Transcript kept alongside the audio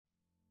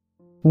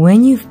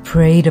When you've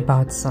prayed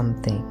about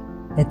something,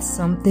 it's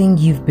something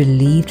you've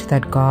believed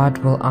that God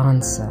will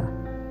answer.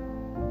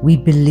 We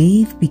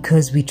believe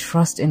because we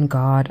trust in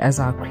God as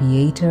our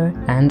Creator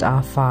and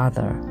our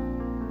Father.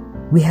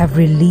 We have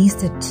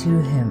released it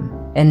to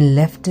Him and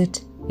left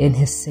it in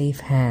His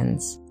safe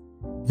hands.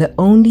 The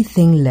only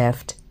thing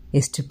left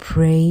is to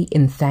pray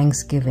in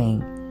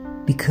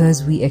thanksgiving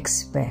because we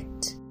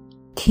expect.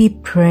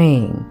 Keep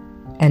praying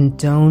and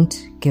don't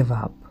give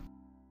up.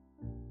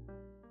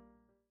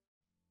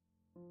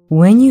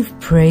 When you've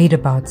prayed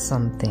about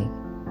something,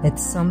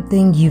 it's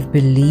something you've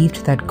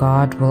believed that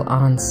God will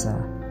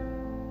answer.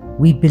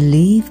 We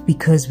believe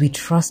because we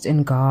trust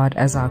in God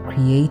as our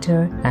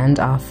Creator and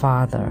our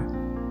Father.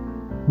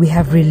 We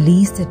have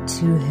released it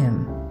to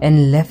Him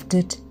and left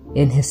it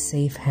in His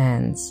safe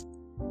hands.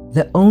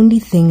 The only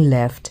thing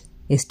left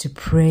is to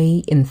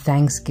pray in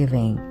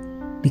thanksgiving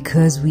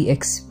because we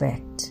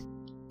expect.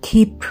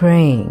 Keep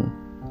praying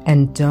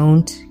and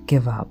don't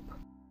give up.